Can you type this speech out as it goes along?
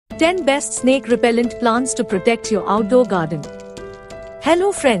10 Best Snake Repellent Plants to Protect Your Outdoor Garden.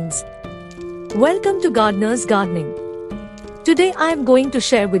 Hello friends. Welcome to Gardener's Gardening. Today I am going to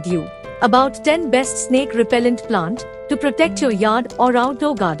share with you about 10 best snake repellent plant to protect your yard or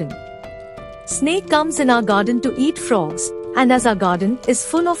outdoor garden. Snake comes in our garden to eat frogs, and as our garden is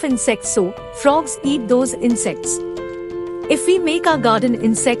full of insects, so frogs eat those insects. If we make our garden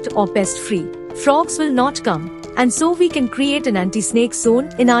insect or pest free, frogs will not come. And so we can create an anti-snake zone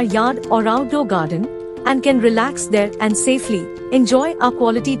in our yard or outdoor garden and can relax there and safely enjoy our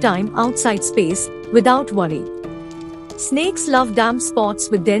quality time outside space without worry. Snakes love damp spots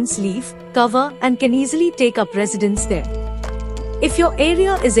with dense leaf cover and can easily take up residence there. If your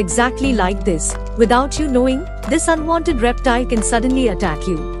area is exactly like this, without you knowing, this unwanted reptile can suddenly attack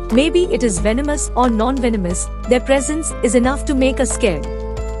you. Maybe it is venomous or non-venomous, their presence is enough to make us scared.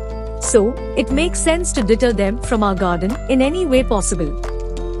 So, it makes sense to deter them from our garden in any way possible.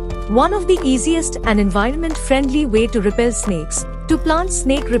 One of the easiest and environment-friendly way to repel snakes, to plant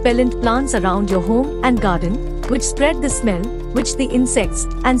snake repellent plants around your home and garden, which spread the smell, which the insects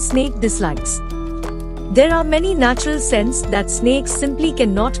and snake dislikes. There are many natural scents that snakes simply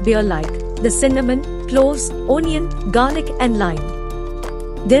cannot bear, like the cinnamon, cloves, onion, garlic and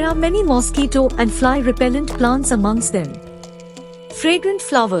lime. There are many mosquito and fly repellent plants amongst them. Fragrant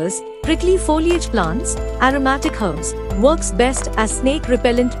flowers, prickly foliage plants, aromatic herbs, works best as snake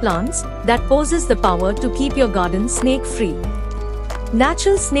repellent plants that possess the power to keep your garden snake free.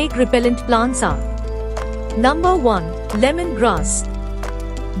 Natural snake repellent plants are: Number 1. Lemongrass.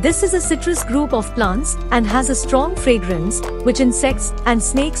 This is a citrus group of plants and has a strong fragrance which insects and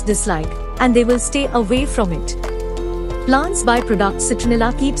snakes dislike, and they will stay away from it. Plant's byproduct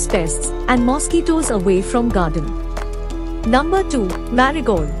citronella keeps pests and mosquitoes away from garden. Number 2.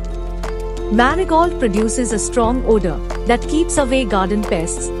 Marigold. Marigold produces a strong odor that keeps away garden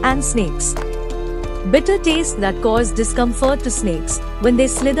pests and snakes. Bitter taste that cause discomfort to snakes when they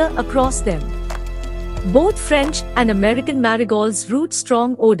slither across them. Both French and American marigolds root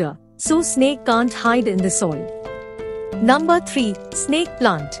strong odor, so snake can't hide in the soil. Number 3. Snake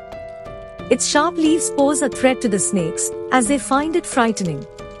plant. Its sharp leaves pose a threat to the snakes as they find it frightening.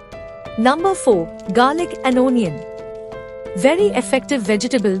 Number 4. Garlic and onion. Very effective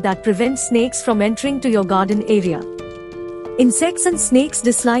vegetable that prevents snakes from entering to your garden area. Insects and snakes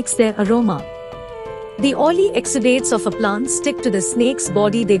dislikes their aroma. The oily exudates of a plant stick to the snake's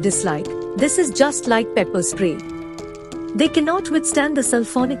body they dislike. This is just like pepper spray. They cannot withstand the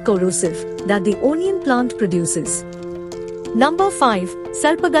sulfonic corrosive that the onion plant produces. Number 5.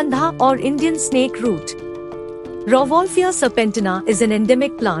 Sarpagandha or Indian snake root. Rauwolfia serpentina is an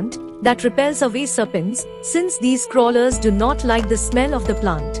endemic plant that repels away serpents, since these crawlers do not like the smell of the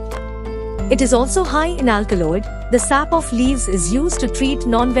plant. It is also high in alkaloid. The sap of leaves is used to treat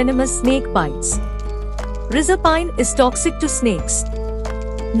non-venomous snake bites. Rizopine is toxic to snakes.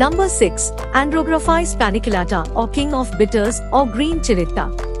 Number 6. Andrographis paniculata or king of bitters or green chiretta.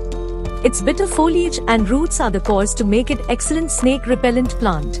 Its bitter foliage and roots are the cause to make it excellent snake repellent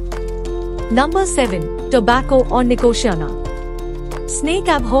plant. Number 7. Tobacco or Nicotiana. Snake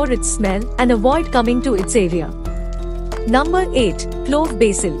abhor its smell and avoid coming to its area. Number 8. Clove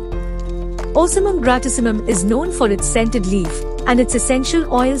basil. Ocimum gratissimum is known for its scented leaf, and its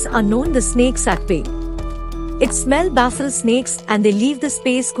essential oils are known the snakes at bay. Its smell baffles snakes and they leave the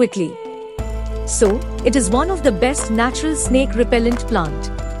space quickly. So, it is one of the best natural snake repellent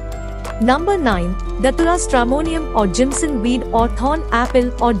plant. Number 9. Datura stramonium or Jimson weed or thorn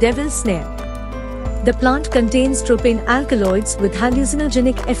apple or devil's snare. The plant contains tropane alkaloids with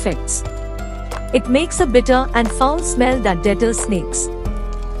hallucinogenic effects. It makes a bitter and foul smell that deters snakes.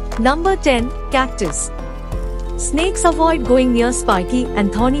 Number 10. Cactus. Snakes avoid going near spiky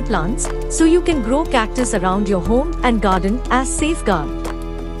and thorny plants, so you can grow cactus around your home and garden as safeguard.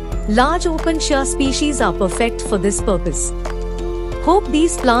 Large open sheer species are perfect for this purpose. Hope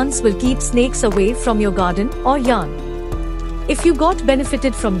these plants will keep snakes away from your garden or yard. If you got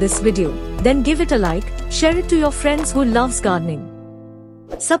benefited from this video, then give it a like, share it to your friends who loves gardening.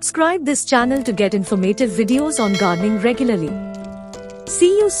 Subscribe this channel to get informative videos on gardening regularly.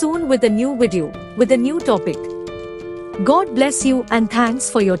 See you soon with a new video, with a new topic. God bless you and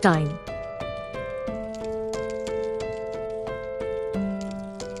thanks for your time.